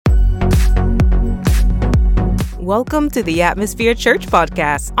Welcome to the Atmosphere Church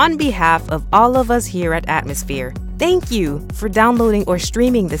Podcast. On behalf of all of us here at Atmosphere, thank you for downloading or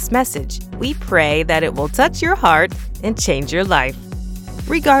streaming this message. We pray that it will touch your heart and change your life.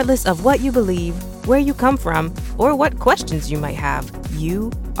 Regardless of what you believe, where you come from, or what questions you might have, you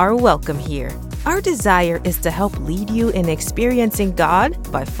are welcome here. Our desire is to help lead you in experiencing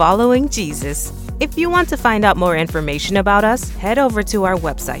God by following Jesus. If you want to find out more information about us, head over to our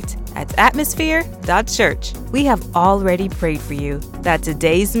website at atmosphere.church. We have already prayed for you that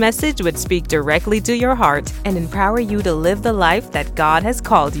today's message would speak directly to your heart and empower you to live the life that God has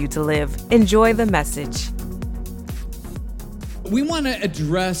called you to live. Enjoy the message. We want to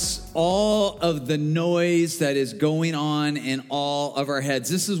address all of the noise that is going on in all of our heads.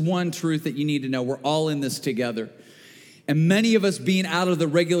 This is one truth that you need to know. We're all in this together. And many of us being out of the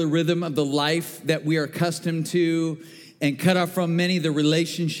regular rhythm of the life that we are accustomed to and cut off from many of the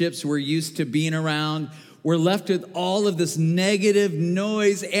relationships we're used to being around, we're left with all of this negative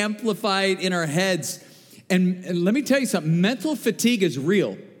noise amplified in our heads. And let me tell you something, mental fatigue is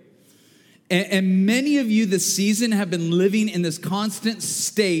real. And many of you this season have been living in this constant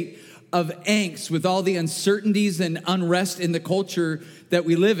state of angst with all the uncertainties and unrest in the culture that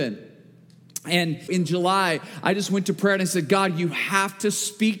we live in. And in July, I just went to prayer and I said, God, you have to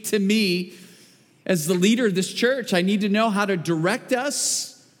speak to me as the leader of this church. I need to know how to direct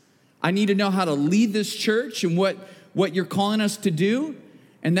us. I need to know how to lead this church and what you're calling us to do.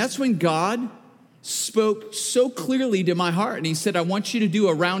 And that's when God spoke so clearly to my heart. And he said, I want you to do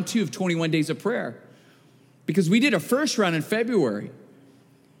a round 2 of 21 days of prayer. Because we did a first round in February.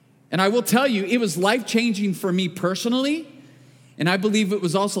 And I will tell you, it was life-changing for me personally. And I believe it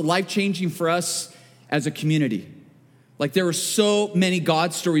was also life-changing for us as a community. Like there were so many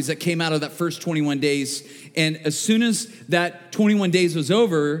God stories that came out of that first 21 days. And as soon as that 21 days was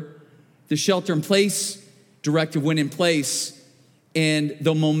over, the shelter-in-place directive went in place. And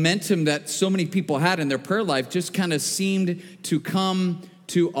the momentum that so many people had in their prayer life just kind of seemed to come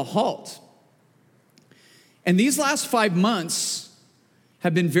to a halt. And these last 5 months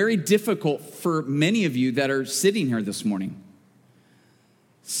have been very difficult for many of you that are sitting here this morning.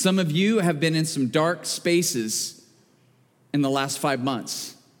 Some of you have been in some dark spaces in the last 5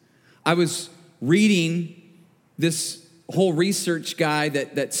 months. I was reading this whole research guy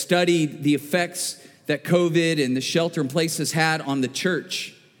that studied the effects that COVID and the shelter in place has had on the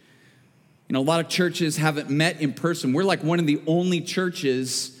church. You know, a lot of churches haven't met in person. We're like one of the only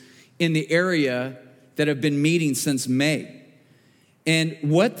churches in the area that have been meeting since May. And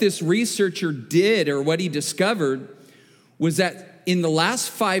what this researcher did, or what he discovered, was that in the last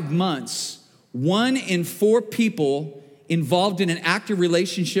 5 months, 1 in 4 people involved in an active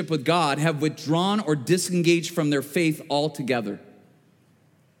relationship with God have withdrawn or disengaged from their faith altogether.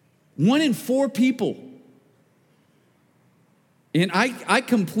 1 in 4 people. And I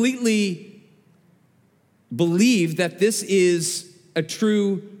completely believe that this is a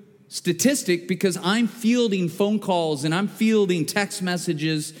true statistic because I'm fielding phone calls and I'm fielding text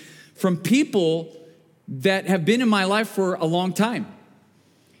messages from people that have been in my life for a long time.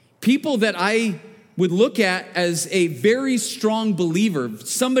 People that I would look at as a very strong believer,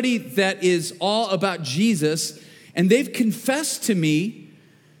 somebody that is all about Jesus, and they've confessed to me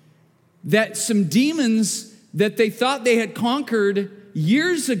that some demons that they thought they had conquered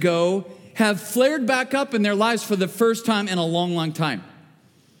years ago have flared back up in their lives for the first time in a long, long time.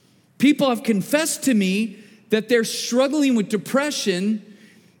 People have confessed to me that they're struggling with depression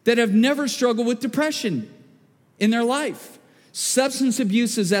that have never struggled with depression in their life. Substance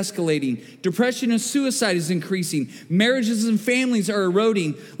abuse is escalating. Depression and suicide is increasing. Marriages and families are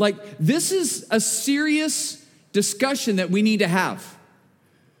eroding. Like, this is a serious discussion that we need to have.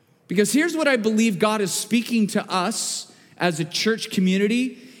 Because here's what I believe God is speaking to us as a church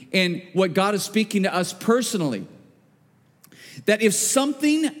community and what God is speaking to us personally. That if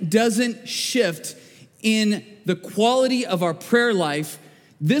something doesn't shift in the quality of our prayer life,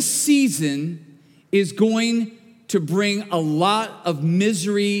 this season is going to bring a lot of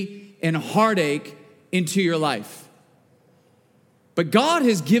misery and heartache into your life. But God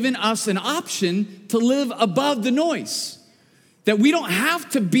has given us an option to live above the noise. That we don't have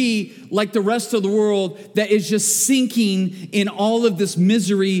to be like the rest of the world that is just sinking in all of this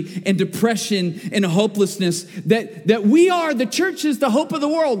misery and depression and hopelessness. That we are, the church is the hope of the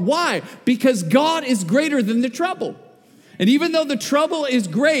world. Why? Because God is greater than the trouble. And even though the trouble is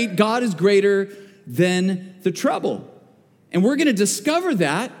great, God is greater than the trouble. And we're going to discover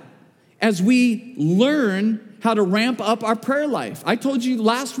that as we learn how to ramp up our prayer life. I told you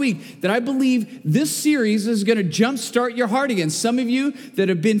last week that I believe this series is going to jumpstart your heart again. Some of you that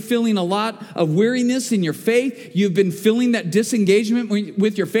have been feeling a lot of weariness in your faith, you've been feeling that disengagement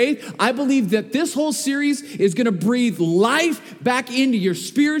with your faith. I believe that this whole series is going to breathe life back into your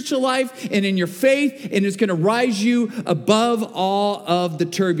spiritual life and in your faith, and it's going to rise you above all of the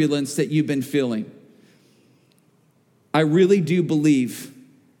turbulence that you've been feeling. I really do believe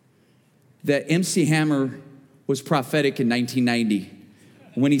that MC Hammer was prophetic in 1990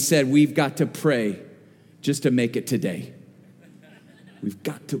 when he said, we've got to pray just to make it today. We've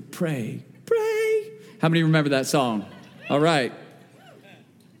got to pray. How many remember that song? All right.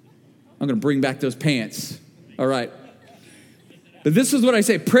 I'm going to bring back those pants. All right. But this is what I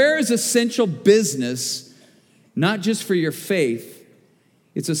say. Prayer is essential business, not just for your faith.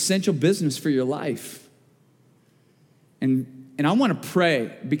 It's essential business for your life. And I want to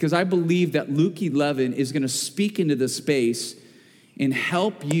pray because I believe that Luke 11 is going to speak into this space and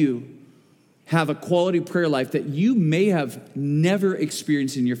help you have a quality prayer life that you may have never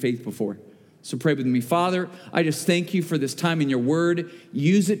experienced in your faith before. So pray with me. Father, I just thank you for this time in your word.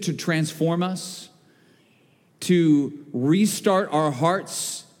 Use it to transform us, to restart our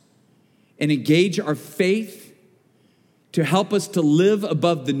hearts and engage our faith, to help us to live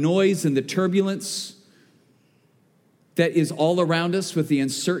above the noise and the turbulence that is all around us with the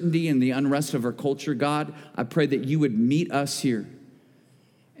uncertainty and the unrest of our culture. God, I pray that you would meet us here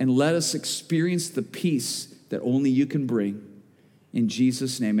and let us experience the peace that only you can bring. In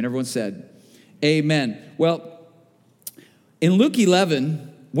Jesus' name. And everyone said, amen. Well, in Luke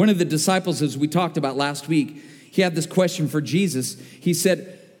 11, one of the disciples, as we talked about last week, he had this question for Jesus. He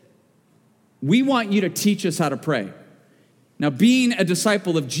said, we want you to teach us how to pray. Now, being a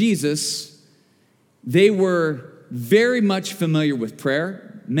disciple of Jesus, they were very much familiar with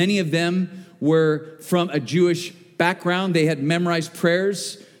prayer. Many of them were from a Jewish background. They had memorized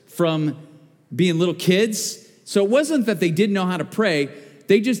prayers from being little kids. So it wasn't that they didn't know how to pray.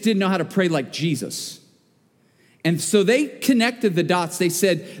 They just didn't know how to pray like Jesus. And so they connected the dots. They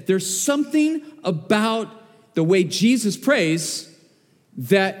said, there's something about the way Jesus prays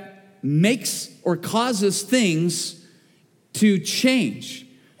that makes or causes things to change,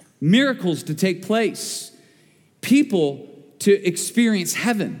 miracles to take place, people to experience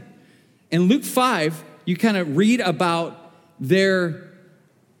heaven. In Luke 5, you kind of read about their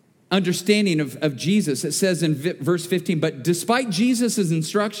understanding of Jesus. It says in verse 15, but despite Jesus'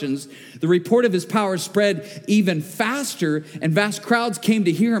 instructions, the report of his power spread even faster, and vast crowds came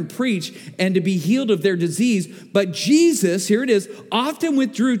to hear him preach and to be healed of their disease. But Jesus, here it is, often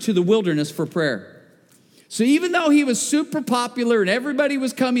withdrew to the wilderness for prayer. So even though he was super popular and everybody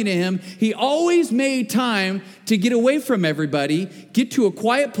was coming to him, he always made time to get away from everybody, get to a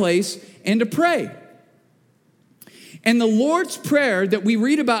quiet place, and to pray. And the Lord's Prayer that we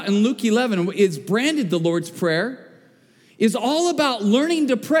read about in Luke 11 is branded the Lord's Prayer, is all about learning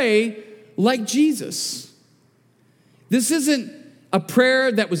to pray like Jesus. This isn't a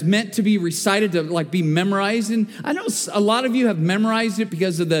prayer that was meant to be recited, to like be memorized. And I know a lot of you have memorized it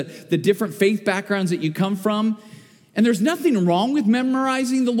because of the different faith backgrounds that you come from. And there's nothing wrong with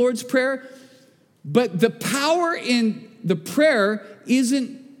memorizing the Lord's Prayer. But the power in the prayer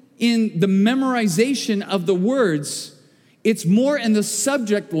isn't in the memorization of the words. It's more in the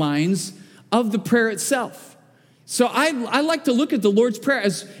subject lines of the prayer itself. So I like to look at the Lord's Prayer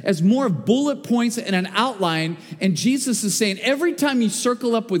as more of bullet points and an outline. And Jesus is saying, every time you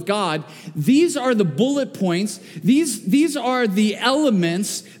circle up with God, these are the bullet points. These are the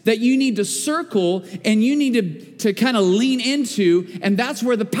elements that you need to circle and you need to kind of lean into. And that's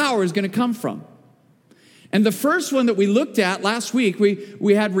where the power is going to come from. And the first one that we looked at last week,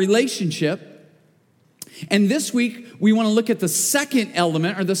 we had relationship. And this week, we want to look at the second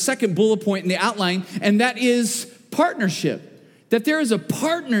element or the second bullet point in the outline, and that is partnership. That there is a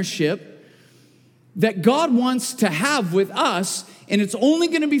partnership that God wants to have with us, and it's only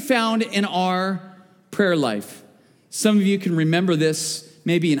going to be found in our prayer life. Some of you can remember this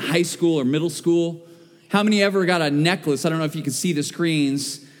maybe in high school or middle school. How many ever got a necklace? I don't know if you can see the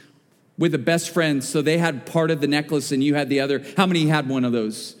screens with a best friend. So they had part of the necklace and you had the other. How many had one of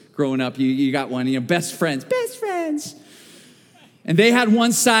those growing up? You got one, best friends. And they had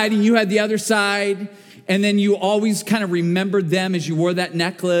one side and you had the other side. And then you always kind of remembered them as you wore that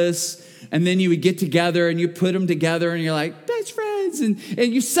necklace. And then you would get together and you put them together and you're like, best friends. And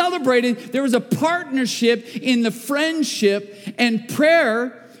you celebrated. There was a partnership in the friendship, and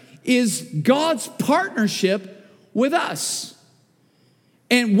prayer is God's partnership with us.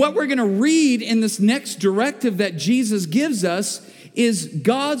 And what we're going to read in this next directive that Jesus gives us is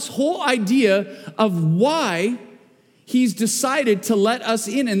God's whole idea of why he's decided to let us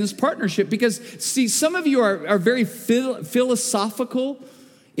in this partnership. Because, see, some of you are very philosophical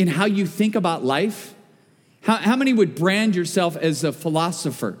in how you think about life. How many would brand yourself as a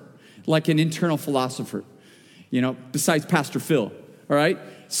philosopher, like an internal philosopher, besides Pastor Phil, all right?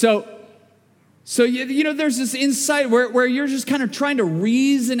 So there's this insight where you're just kind of trying to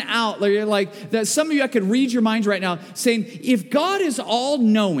reason out, like that. Some of you, I could read your minds right now saying, if God is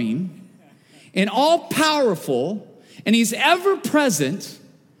all-knowing and all-powerful and he's ever-present,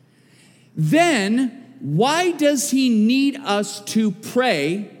 then why does he need us to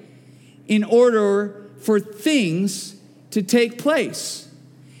pray in order for things to take place?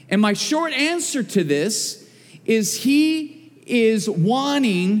 And my short answer to this is he is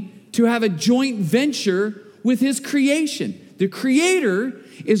wanting to have a joint venture with his creation. The Creator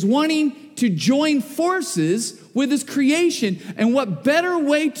is wanting to join forces with his creation. And what better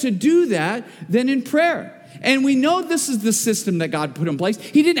way to do that than in prayer? And we know this is the system that God put in place.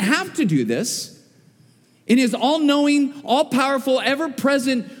 He didn't have to do this. In his all-knowing, all-powerful,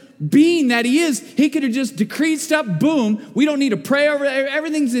 ever-present being that he is, he could have just decreed stuff, boom. We don't need to pray over it.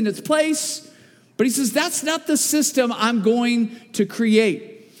 Everything's in its place. But he says, that's not the system I'm going to create.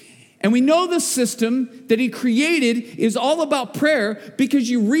 And we know the system that he created is all about prayer, because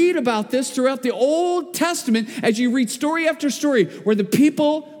you read about this throughout the Old Testament as you read story after story where the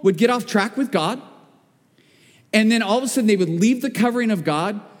people would get off track with God. And then all of a sudden they would leave the covering of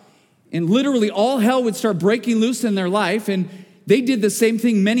God, and literally all hell would start breaking loose in their life. And they did the same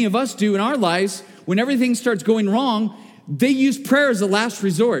thing many of us do in our lives. When everything starts going wrong, they use prayer as a last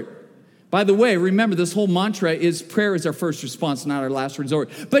resort. By the way, remember, this whole mantra is prayer is our first response, not our last resort.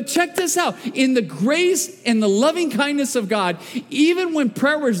 But check this out. In the grace and the loving kindness of God, even when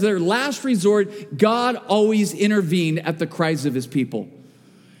prayer was their last resort, God always intervened at the cries of his people.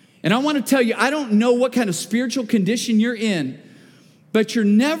 And I want to tell you, I don't know what kind of spiritual condition you're in, but you're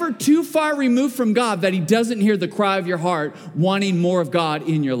never too far removed from God that he doesn't hear the cry of your heart wanting more of God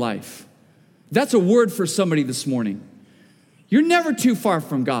in your life. That's a word for somebody this morning. You're never too far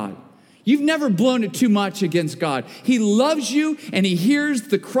from God. You've never blown it too much against God. He loves you and he hears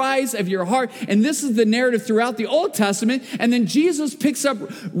the cries of your heart. And this is the narrative throughout the Old Testament. And then Jesus picks up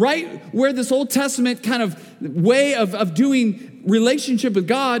right where this Old Testament kind of way of doing relationship with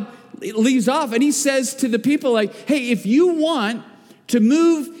God leaves off. And he says to the people like, hey, if you want to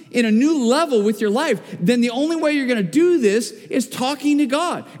move in a new level with your life, then the only way you're going to do this is talking to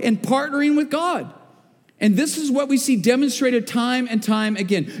God and partnering with God. And this is what we see demonstrated time and time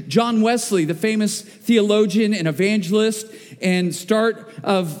again. John Wesley, the famous theologian and evangelist and start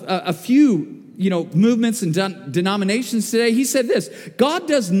of a few movements and denominations today, he said this: God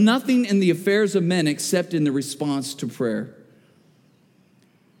does nothing in the affairs of men except in the response to prayer.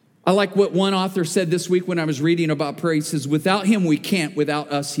 I like what one author said this week when I was reading about prayer. He says, without him we can't,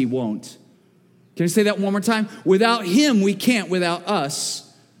 without us he won't. Can I say that one more time? Without him we can't, without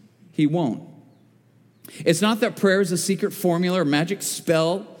us he won't. It's not that prayer is a secret formula or magic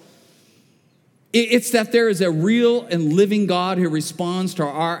spell. It's that there is a real and living God who responds to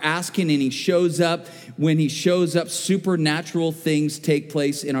our asking, and he shows up. When he shows up, supernatural things take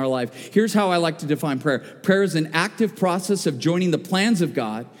place in our life. Here's how I like to define prayer. Prayer is an active process of joining the plans of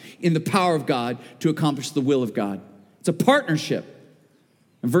God in the power of God to accomplish the will of God. It's a partnership.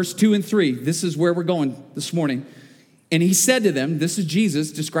 In verse 2 and 3, this is where we're going this morning. And he said to them, this is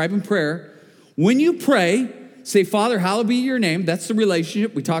Jesus describing prayer, when you pray, say, Father, hallowed be your name. That's the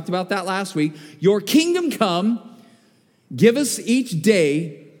relationship. We talked about that last week. Your kingdom come. Give us each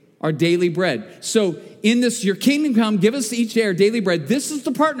day our daily bread. So in this, your kingdom come, give us each day our daily bread. This is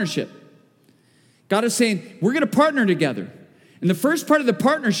the partnership. God is saying, we're going to partner together. And the first part of the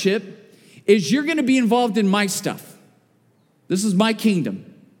partnership is you're going to be involved in my stuff. This is my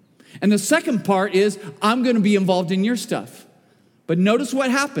kingdom. And the second part is I'm going to be involved in your stuff. But notice what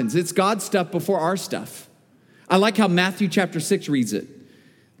happens. It's God's stuff before our stuff. I like how Matthew chapter 6 reads it.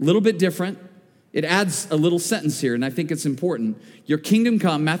 A little bit different. It adds a little sentence here, and I think it's important. Your kingdom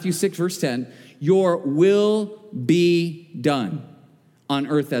come, Matthew 6, verse 10, your will be done on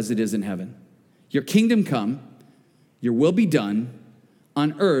earth as it is in heaven. Your kingdom come, your will be done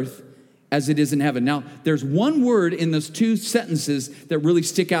on earth as it is in heaven. Now, there's one word in those two sentences that really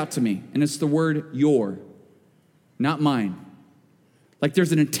stick out to me, and it's the word your, not mine. Like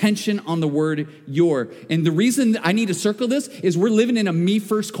there's an intention on the word your. And the reason I need to circle this is we're living in a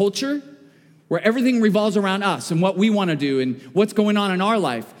me-first culture where everything revolves around us and what we want to do and what's going on in our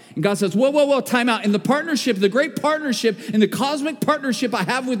life. And God says, whoa, time out. In the partnership, the great partnership, in the cosmic partnership I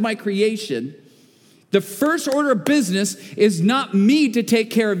have with my creation, The first order of business is not me to take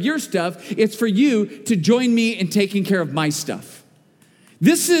care of your stuff. It's for you to join me in taking care of my stuff.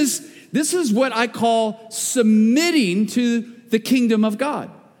 This is what I call submitting to the kingdom of God.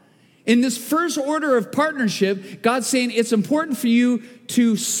 In this first order of partnership, God's saying it's important for you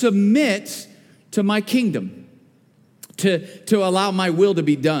to submit to my kingdom, to allow my will to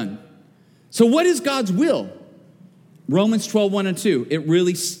be done. So what is God's will? Romans 12, 1 and 2. It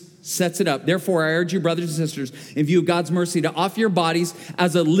really sets it up. Therefore, I urge you, brothers and sisters, in view of God's mercy, to offer your bodies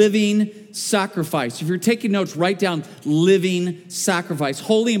as a living sacrifice. If you're taking notes, write down living sacrifice,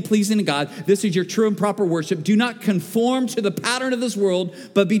 holy and pleasing to God. This is your true and proper worship. Do not conform to the pattern of this world,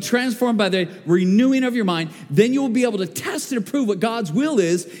 but be transformed by the renewing of your mind. Then you will be able to test and approve what God's will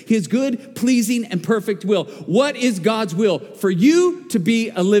is, his good, pleasing, and perfect will. What is God's will? For you to be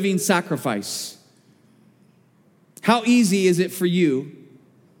a living sacrifice. How easy is it for you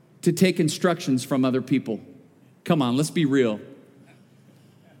to take instructions from other people? Come on, let's be real.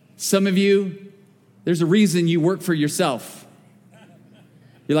 Some of you, there's a reason you work for yourself.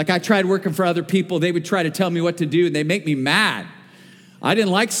 You're like, I tried working for other people. They would try to tell me what to do, and they make me mad. I didn't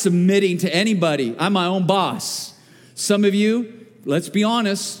like submitting to anybody. I'm my own boss. Some of you, let's be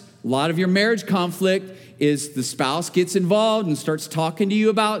honest, a lot of your marriage conflict is the spouse gets involved and starts talking to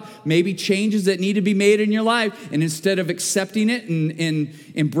you about maybe changes that need to be made in your life. And instead of accepting it and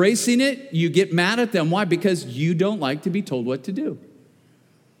embracing it, you get mad at them. Why? Because you don't like to be told what to do.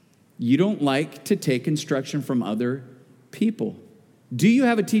 You don't like to take instruction from other people. Do you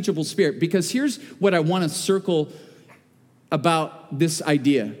have a teachable spirit? Because here's what I want to circle about this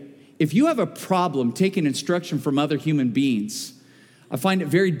idea. If you have a problem taking instruction from other human beings, I find it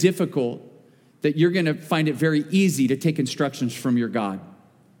very difficult that you're going to find it very easy to take instructions from your God.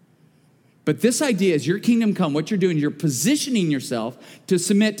 But this idea is your kingdom come. What you're doing, you're positioning yourself to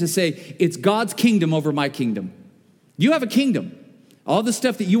submit, to say, it's God's kingdom over my kingdom. You have a kingdom. All the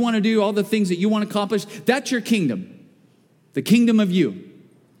stuff that you want to do, all the things that you want to accomplish, that's your kingdom. The kingdom of you.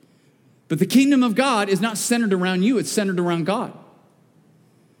 But the kingdom of God is not centered around you. It's centered around God.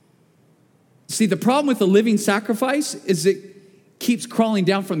 See, the problem with the living sacrifice is it keeps crawling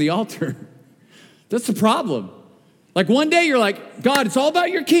down from the altar. That's the problem. Like one day you're like, God, it's all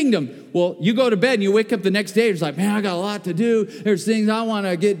about your kingdom. Well, you go to bed and you wake up the next day. It's like, man, I got a lot to do. There's things I want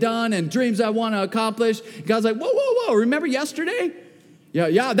to get done and dreams I want to accomplish. God's like, whoa. Remember yesterday?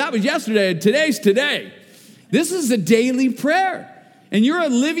 Yeah, that was yesterday. And today's today. This is a daily prayer. And you're a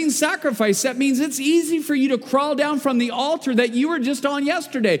living sacrifice. That means it's easy for you to crawl down from the altar that you were just on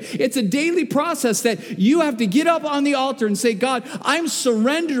yesterday. It's a daily process that you have to get up on the altar and say, God, I'm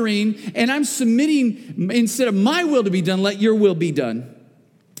surrendering and I'm submitting. Instead of my will to be done, let your will be done.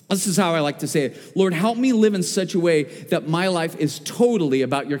 This is how I like to say it. Lord, help me live in such a way that my life is totally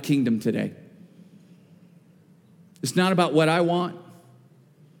about your kingdom today. It's not about what I want.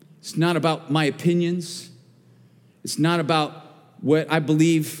 It's not about my opinions. It's not about what I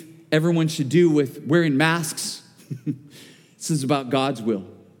believe everyone should do with wearing masks. This is about God's will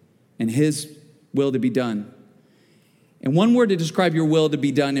and his will to be done. And one word to describe your will to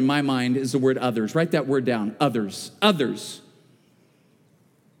be done in my mind is the word others. Write that word down, others. Others.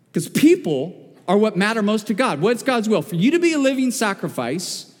 Because people are what matter most to God. What's God's will? For you to be a living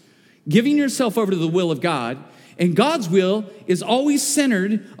sacrifice, giving yourself over to the will of God. And God's will is always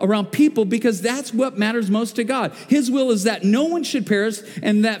centered around people because that's what matters most to God. His will is that no one should perish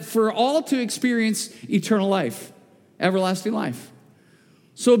and that for all to experience eternal life, everlasting life.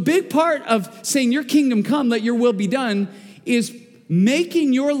 So a big part of saying your kingdom come, let your will be done, is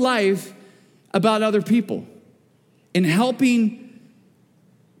making your life about other people and helping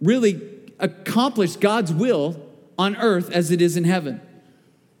really accomplish God's will on earth as it is in heaven.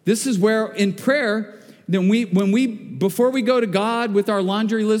 This is where in prayer, then before we go to God with our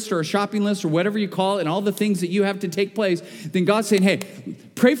laundry list or a shopping list or whatever you call it and all the things that you have to take place, then God's saying, hey,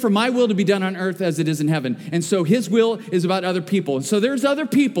 pray for my will to be done on earth as it is in heaven. And so his will is about other people. And so there's other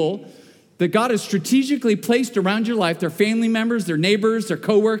people that God has strategically placed around your life. They're family members, they're neighbors, they're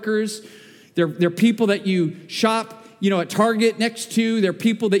coworkers, they're people that you shop at Target next to. There are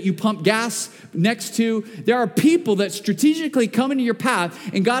people that you pump gas next to. There are people that strategically come into your path,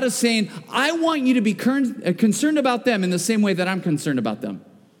 and God is saying, I want you to be concerned about them in the same way that I'm concerned about them.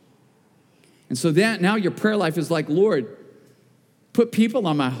 And so that now your prayer life is like, Lord, put people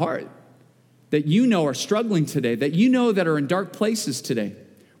on my heart that you know are struggling today, that you know that are in dark places today.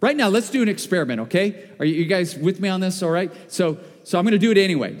 Right now, let's do an experiment, okay? Are you guys with me on this, all right? So I'm going to do it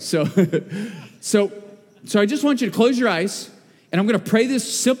anyway. So I just want you to close your eyes, and I'm going to pray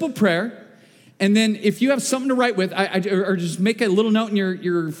this simple prayer. And then if you have something to write with, or just make a little note in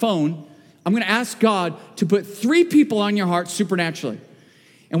your phone, I'm going to ask God to put 3 people on your heart supernaturally.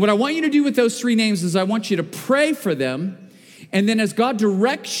 And what I want you to do with those 3 names is I want you to pray for them. And then as God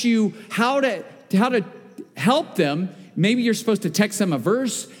directs you how to help them, maybe you're supposed to text them a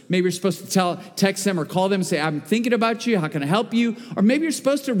verse. Maybe you're supposed to text them or call them and say, I'm thinking about you. How can I help you? Or maybe you're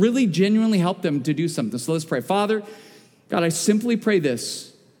supposed to really genuinely help them to do something. So let's pray. Father, God, I simply pray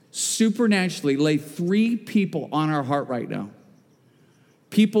this. Supernaturally lay 3 people on our heart right now.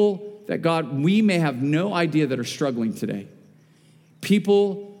 People that, God, we may have no idea that are struggling today.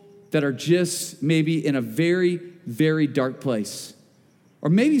 People that are just maybe in a very, very dark place. Or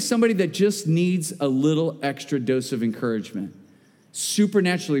maybe somebody that just needs a little extra dose of encouragement.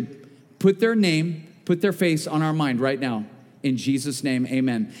 Supernaturally put their name, put their face on our mind right now. In Jesus' name,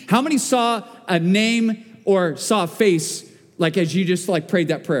 amen. How many saw a name or saw a face like as you just like prayed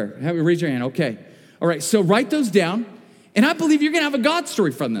that prayer? Raise your hand. Okay. All right. So write those down. And I believe you're going to have a God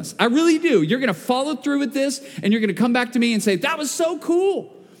story from this. I really do. You're going to follow through with this and you're going to come back to me and say, that was so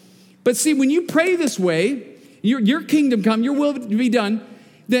cool. But see, when you pray this way, your kingdom come, your will be done,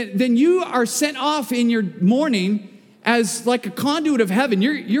 then you are sent off in your morning as like a conduit of heaven.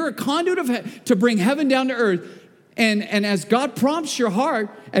 You're a conduit to bring heaven down to earth. And as God prompts your heart,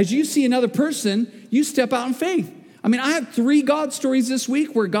 as you see another person, you step out in faith. I mean, I had 3 God stories this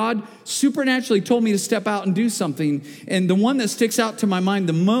week where God supernaturally told me to step out and do something. And the one that sticks out to my mind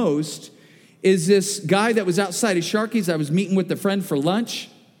the most is this guy that was outside of Sharky's. I was meeting with a friend for lunch.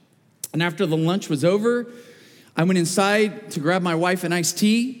 And after the lunch was over, I went inside to grab my wife an iced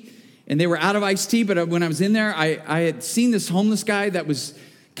tea. And they were out of iced tea. But when I was in there, I had seen this homeless guy that was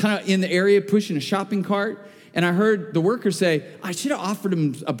kind of in the area pushing a shopping cart. And I heard the worker say, I should have offered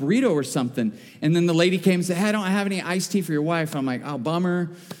him a burrito or something. And then the lady came and said, hey, I don't have any iced tea for your wife. I'm like, oh, bummer.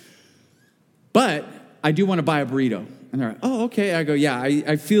 But I do want to buy a burrito. And they're like, oh, okay. I go, yeah,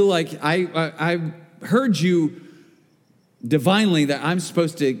 I feel like I heard you divinely that I'm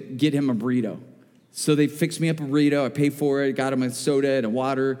supposed to get him a burrito. So they fixed me up a burrito. I paid for it, got him a soda and a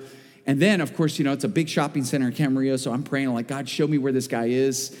water. And then, of course, it's a big shopping center in Camarillo. So I'm praying, like, God, show me where this guy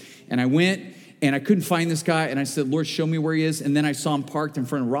is. And I went. And I couldn't find this guy. And I said, Lord, show me where he is. And then I saw him parked in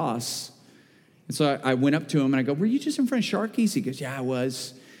front of Ross. And so I went up to him and I go, were you just in front of Sharky's? He goes, yeah, I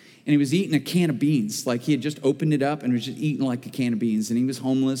was. And he was eating a can of beans. Like he had just opened it up and was just eating like a can of beans. And he was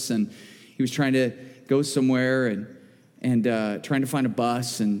homeless and he was trying to go somewhere and trying to find a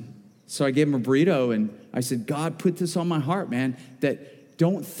bus. And so I gave him a burrito and I said, God, put this on my heart, man, that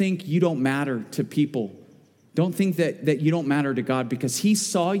don't think you don't matter to people. Don't think that you don't matter to God because he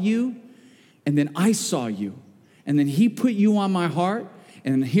saw you. And then I saw you. And then he put you on my heart.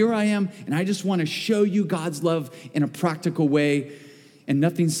 And here I am. And I just want to show you God's love in a practical way. And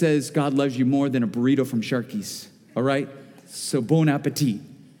nothing says God loves you more than a burrito from Sharky's. All right? So bon appetit.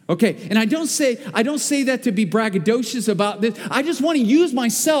 Okay, and I don't say that to be braggadocious about this. I just want to use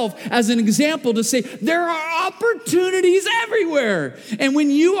myself as an example to say there are opportunities everywhere. And when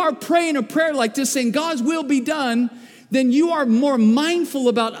you are praying a prayer like this, saying God's will be done, then you are more mindful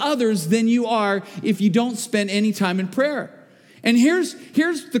about others than you are if you don't spend any time in prayer. And here's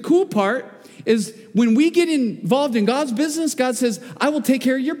the cool part is when we get involved in God's business, God says, I will take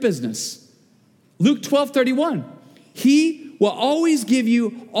care of your business. Luke 12:31. He will always give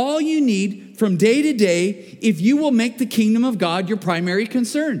you all you need from day to day if you will make the kingdom of God your primary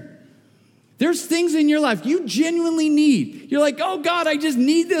concern. There's things in your life you genuinely need. You're like, oh God, I just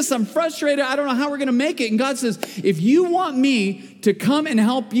need this. I'm frustrated. I don't know how we're going to make it. And God says, if you want me to come and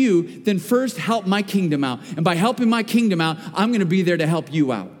help you, then first help my kingdom out. And by helping my kingdom out, I'm going to be there to help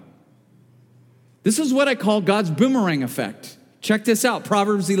you out. This is what I call God's boomerang effect. Check this out.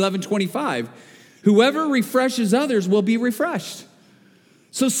 Proverbs 11:25. Whoever refreshes others will be refreshed.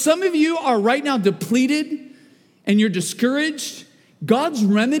 So some of you are right now depleted and you're discouraged. God's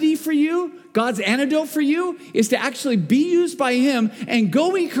remedy for you, God's antidote for you is to actually be used by him and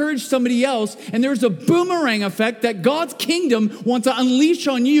go encourage somebody else. And there's a boomerang effect that God's kingdom wants to unleash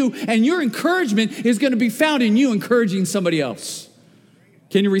on you. And your encouragement is going to be found in you encouraging somebody else.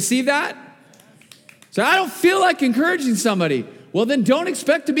 Can you receive that? So I don't feel like encouraging somebody. Well, then don't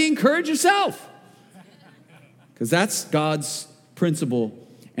expect to be encouraged yourself. Because that's God's principle.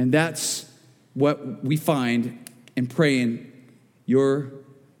 And that's what we find in praying, your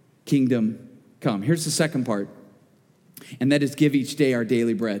kingdom come. Here's the second part. And that is give each day our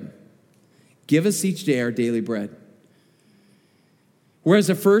daily bread. Give us each day our daily bread. Whereas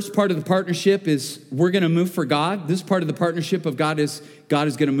the first part of the partnership is we're going to move for God. This part of the partnership of God is going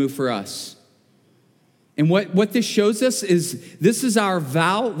to move for us. And what this shows us is this is our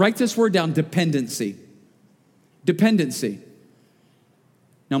vow. Write this word down, dependency. Dependency.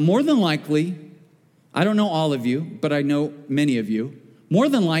 Now, more than likely, I don't know all of you, but I know many of you, more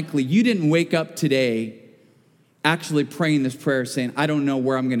than likely, you didn't wake up today actually praying this prayer saying, I don't know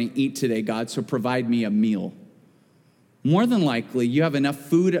where I'm going to eat today, God, so provide me a meal. More than likely, you have enough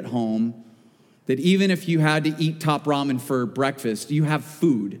food at home that even if you had to eat top ramen for breakfast, you have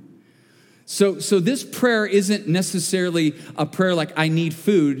food. So this prayer isn't necessarily a prayer like, I need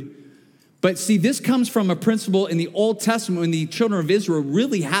food. But see, this comes from a principle in the Old Testament when the children of Israel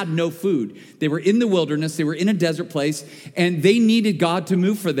really had no food. They were in the wilderness, they were in a desert place, and they needed God to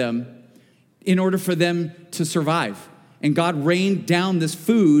move for them in order for them to survive. And God rained down this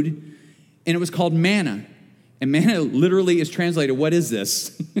food, and it was called manna. And manna literally is translated, what is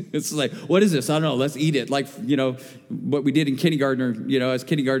this? It's like, what is this? I don't know, let's eat it. Like, what we did in kindergarten, as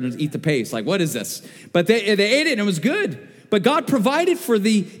kindergartners, eat the paste. Like, what is this? But they ate it, and it was good. But God provided for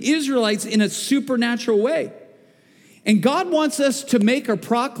the Israelites in a supernatural way. And God wants us to make a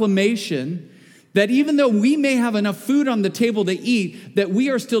proclamation that even though we may have enough food on the table to eat, that we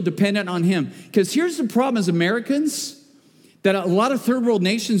are still dependent on him. Because here's the problem as Americans that a lot of third world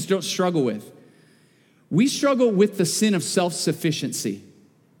nations don't struggle with. We struggle with the sin of self-sufficiency.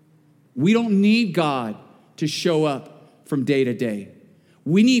 We don't need God to show up from day to day.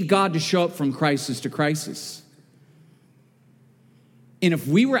 We need God to show up from crisis to crisis. And if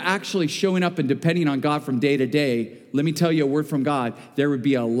we were actually showing up and depending on God from day to day, let me tell you a word from God, there would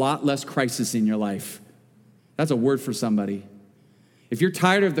be a lot less crisis in your life. That's a word for somebody. If you're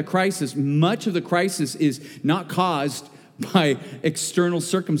tired of the crisis, much of the crisis is not caused by external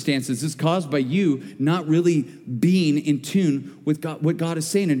circumstances. It's caused by you not really being in tune with God, what God is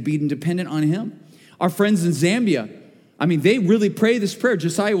saying, and being dependent on him. Our friends in Zambia, they really pray this prayer.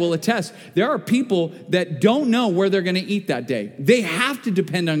 Josiah will attest. There are people that don't know where they're going to eat that day. They have to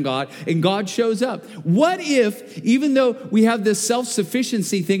depend on God, and God shows up. What if, even though we have this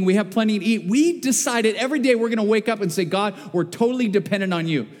self-sufficiency thing, we have plenty to eat, we decided every day we're going to wake up and say, God, we're totally dependent on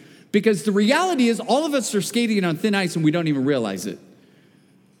you. Because the reality is all of us are skating on thin ice and we don't even realize it.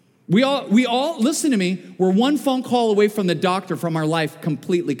 We all, listen to me, we're one phone call away from the doctor from our life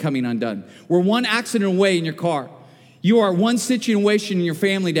completely coming undone. We're one accident away in your car. You are one situation in your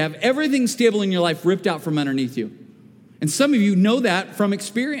family to have everything stable in your life ripped out from underneath you. And some of you know that from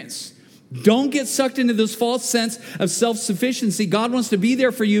experience. Don't get sucked into this false sense of self-sufficiency. God wants to be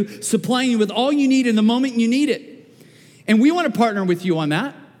there for you, supplying you with all you need in the moment you need it. And we want to partner with you on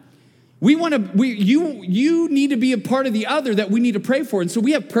that. You need to be a part of the other that we need to pray for. And so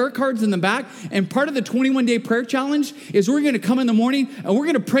we have prayer cards in the back. And part of the 21-day prayer challenge is we're going to come in the morning and we're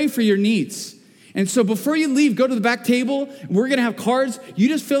going to pray for your needs. And so before you leave, go to the back table. We're going to have cards. You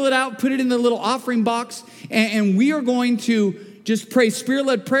just fill it out, put it in the little offering box, and we are going to just pray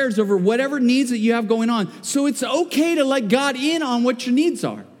spirit-led prayers over whatever needs that you have going on. So it's okay to let God in on what your needs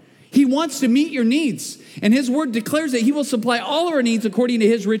are. He wants to meet your needs. And his word declares that he will supply all of our needs according to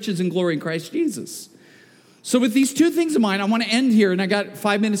his riches and glory in Christ Jesus. So with these two things in mind, I want to end here, and I got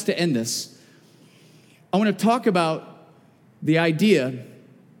 5 minutes to end this. I want to talk about the idea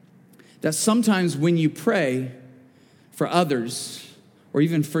that sometimes when you pray for others or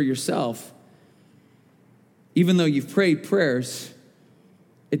even for yourself, even though you've prayed prayers,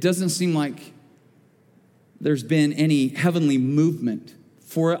 it doesn't seem like there's been any heavenly movement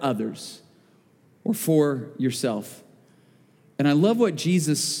for others or for yourself. And I love what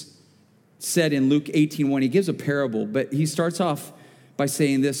Jesus said in Luke 18:1. He gives a parable, but he starts off by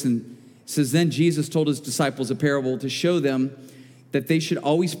saying this and says, then Jesus told his disciples a parable to show them that they should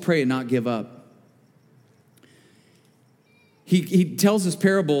always pray and not give up. He tells this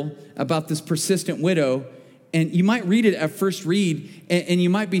parable about this persistent widow, and you might read it at first read, and you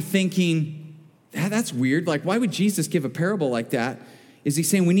might be thinking, that's weird. Like, why would Jesus give a parable like that? Is he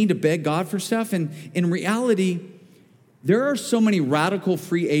saying we need to beg God for stuff? And in reality, there are so many radical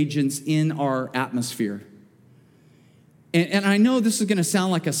free agents in our atmosphere. And I know this is going to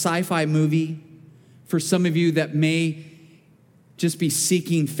sound like a sci-fi movie for some of you that may just be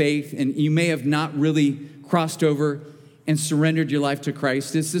seeking faith, and you may have not really crossed over and surrendered your life to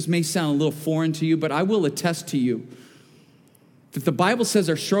Christ. This may sound a little foreign to you, but I will attest to you that the Bible says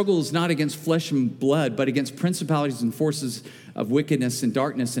our struggle is not against flesh and blood, but against principalities and forces of wickedness and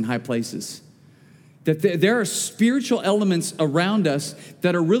darkness in high places. That there are spiritual elements around us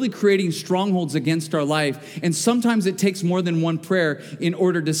that are really creating strongholds against our life. And sometimes it takes more than one prayer in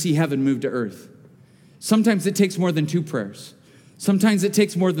order to see heaven move to earth. Sometimes it takes more than 2 prayers. Sometimes it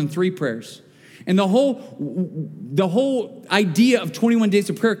takes more than 3 prayers. And the whole idea of 21 days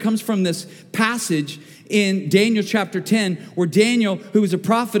of prayer comes from this passage in Daniel chapter 10, where Daniel, who was a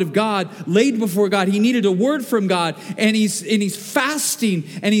prophet of God, laid before God. He needed a word from God, and he's fasting,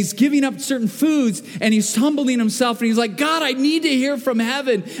 and he's giving up certain foods, and he's humbling himself, and he's like, God, I need to hear from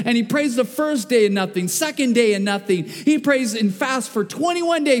heaven. And he prays the first day and nothing, second day and nothing. He prays and fasts for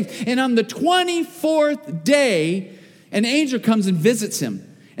 21 days, and on the 24th day, an angel comes and visits him.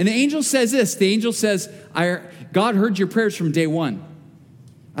 And the angel says this, the angel says, God heard your prayers from day one.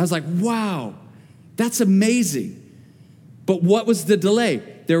 I was like, wow, that's amazing. But what was the delay?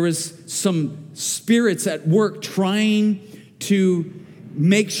 There was some spirits at work trying to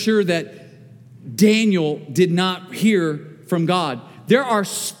make sure that Daniel did not hear from God. There are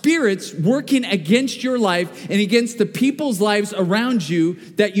spirits working against your life and against the people's lives around you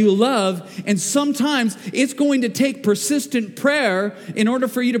that you love. And sometimes it's going to take persistent prayer in order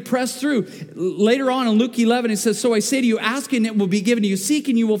for you to press through. Later on in Luke 11, it says, so I say to you, ask and it will be given to you. Seek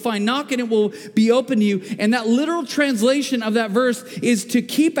and you will find. Knock and it will be open to you. And that literal translation of that verse is to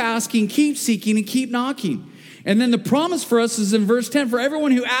keep asking, keep seeking, and keep knocking. And then the promise for us is in verse 10, for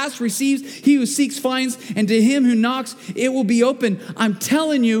everyone who asks receives, he who seeks finds, and to him who knocks it will be open. I'm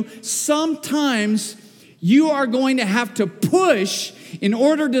telling you, sometimes you are going to have to push in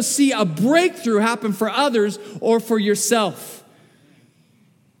order to see a breakthrough happen for others or for yourself.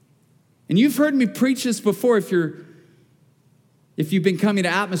 And you've heard me preach this before if you've been coming to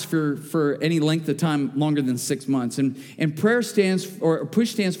Atmosphere for any length of time longer than 6 months. And prayer stands, or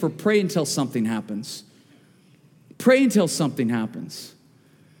push stands for pray until something happens. Pray until something happens.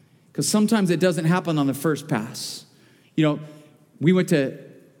 Because sometimes it doesn't happen on the first pass. You know, we went to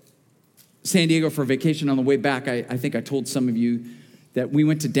San Diego for vacation. On the way back, I think I told some of you that we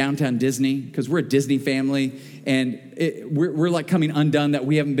went to downtown Disney because we're a Disney family. And we're like coming undone that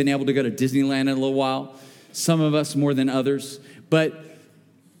we haven't been able to go to Disneyland in a little while. Some of us more than others. But,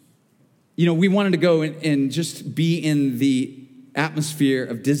 you know, we wanted to go and just be in the atmosphere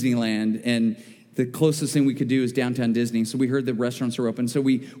of Disneyland, and the closest thing we could do is downtown Disney. So we heard the restaurants are open. So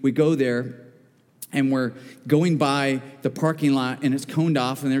we go there, and we're going by the parking lot, and it's coned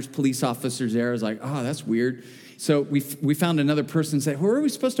off, and there's police officers there. I was like, oh, that's weird. So we found another person and said, where are we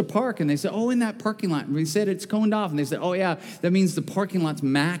supposed to park? And they said, oh, in that parking lot. And we said, it's coned off. And they said, oh, yeah, that means the parking lot's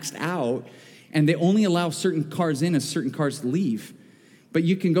maxed out, and they only allow certain cars in and certain cars leave. But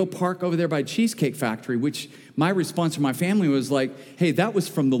you can go park over there by Cheesecake Factory, which my response to my family was like, hey, that was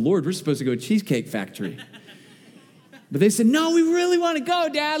from the Lord. We're supposed to go to Cheesecake Factory. But they said, no, we really want to go,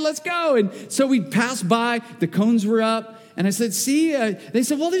 Dad. Let's go. And so we passed by. The cones were up. And I said, see? They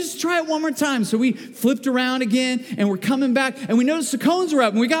said, well, let's just try it one more time. So we flipped around again, and we're coming back. And we noticed the cones were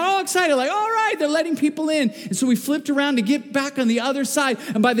up. And we got all excited, like, all right, they're letting people in. And so we flipped around to get back on the other side.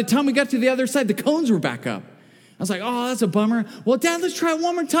 And by the time we got to the other side, the cones were back up. I was like, oh, that's a bummer. Well, Dad, let's try it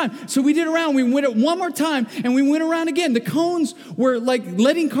one more time. So we did around. We went it one more time, and we went around again. The cones were like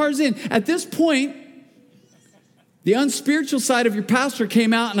letting cars in. At this point, the unspiritual side of your pastor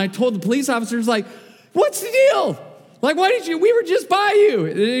came out, and I told the police officers, like, what's the deal? Like, why did you? We were just by you.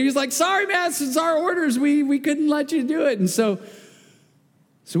 And he was like, sorry, man, since our orders, we couldn't let you do it. And so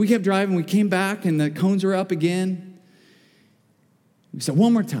we kept driving. We came back, and the cones were up again. We said,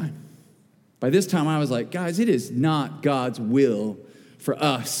 one more time. By this time, I was like, guys, it is not God's will for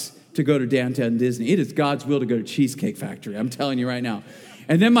us to go to downtown Disney. It is God's will to go to Cheesecake Factory. I'm telling you right now.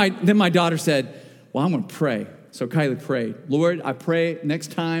 And then my daughter said, well, I'm going to pray. So Kylie prayed. Lord, I pray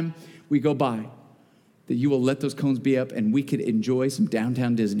next time we go by that you will let those cones be up and we could enjoy some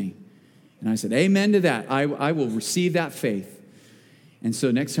downtown Disney. And I said, amen to that. I will receive that faith. And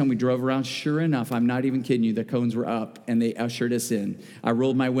so next time we drove around, sure enough, I'm not even kidding you, the cones were up and they ushered us in. I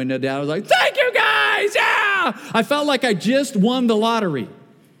rolled my window down. I was like, thank you guys, yeah! I felt like I just won the lottery.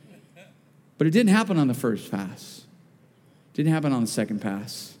 But it didn't happen on the first pass. It didn't happen on the second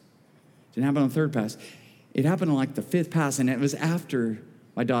pass. It didn't happen on the third pass. It happened on like the fifth pass, and it was after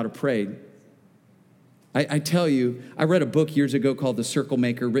my daughter prayed. I tell you, I read a book years ago called The Circle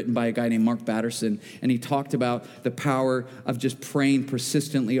Maker, written by a guy named Mark Batterson, and he talked about the power of just praying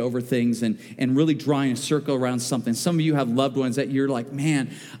persistently over things and really drawing a circle around something. Some of you have loved ones that you're like,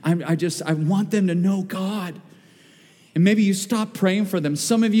 man, I want them to know God. And maybe you stop praying for them.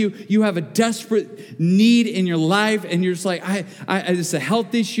 Some of you have a desperate need in your life, and you're just like, it's a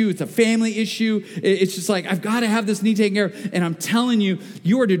health issue, it's a family issue. It's just like, I've got to have this need taken care of. And I'm telling you,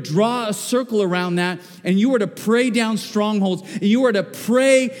 you are to draw a circle around that, and you are to pray down strongholds, and you are to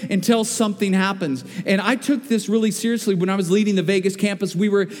pray until something happens. And I took this really seriously when I was leading the Vegas campus. We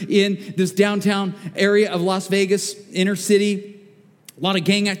were in this downtown area of Las Vegas, inner city. A lot of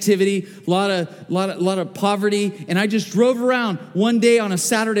gang activity, a lot of poverty. And I just drove around one day on a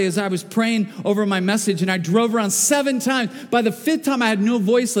Saturday as I was praying over my message, and I drove around 7 times. By the 5th time, I had no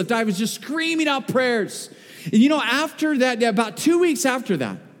voice left. I was just screaming out prayers. And after that, about 2 weeks after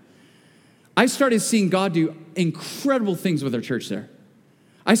that, I started seeing God do incredible things with our church there.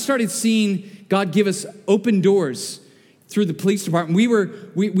 I started seeing God give us open doors through the police department.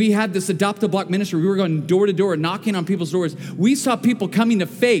 We had this Adopt a Block ministry. We were going door to door, knocking on people's doors. We saw people coming to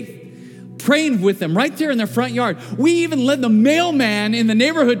faith, praying with them right there in their front yard. We even led the mailman in the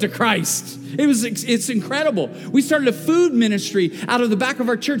neighborhood to Christ. It's incredible. We started a food ministry out of the back of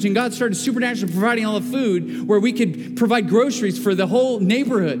our church, and God started supernaturally providing all the food where we could provide groceries for the whole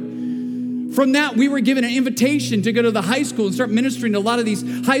neighborhood. From that, we were given an invitation to go to the high school and start ministering to a lot of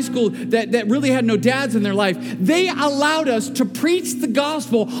these high school that really had no dads in their life. They allowed us to preach the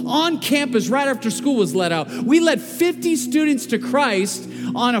gospel on campus right after school was let out. We led 50 students to Christ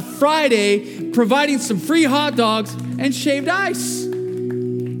on a Friday, providing some free hot dogs and shaved ice.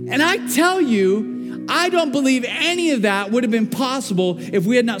 And I tell you, I don't believe any of that would have been possible if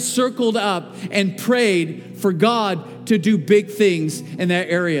we had not circled up and prayed for God to do big things in that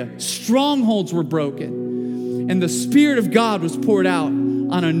area. Strongholds were broken, and the Spirit of God was poured out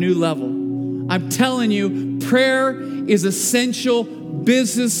on a new level. I'm telling you, prayer is essential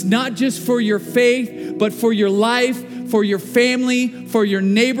business, not just for your faith, but for your life, for your family, for your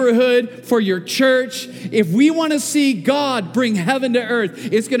neighborhood, for your church. If we want to see God bring heaven to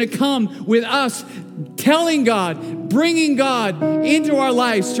earth, it's going to come with us telling God, bringing God into our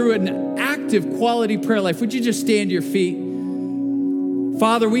lives through an active quality prayer life. Would you just stand to your feet?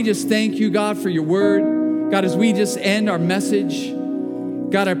 Father, we just thank you, God, for your word. God, as we just end our message,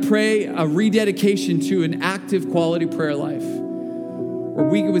 God, I pray a rededication to an active quality prayer life where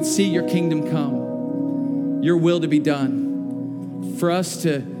we would see your kingdom come, your will to be done, for us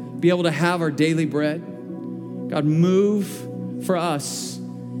to be able to have our daily bread. God, move for us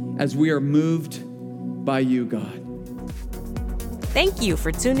as we are moved by you, God. Thank you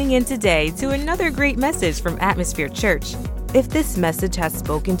for tuning in today to another great message from Atmosphere Church. If this message has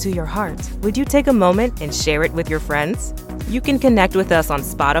spoken to your heart, would you take a moment and share it with your friends? You can connect with us on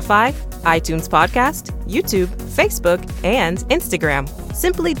Spotify, iTunes Podcast, YouTube, Facebook, and Instagram.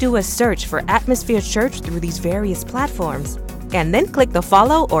 Simply do a search for Atmosphere Church through these various platforms, and then click the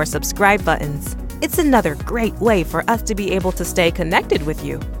follow or subscribe buttons. It's another great way for us to be able to stay connected with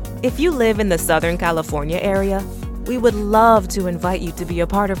you. If you live in the Southern California area, we would love to invite you to be a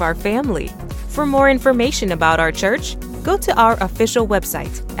part of our family. For more information about our church, go to our official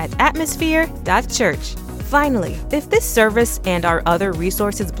website at atmosphere.church. Finally, if this service and our other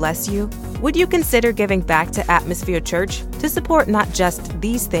resources bless you, would you consider giving back to Atmosphere Church to support not just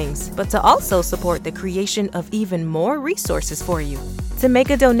these things, but to also support the creation of even more resources for you? To make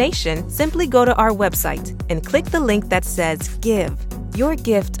a donation, simply go to our website and click the link that says Give. Your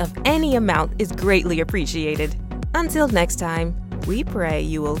gift of any amount is greatly appreciated. Until next time, we pray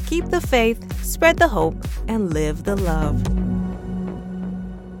you will keep the faith, spread the hope, and live the love.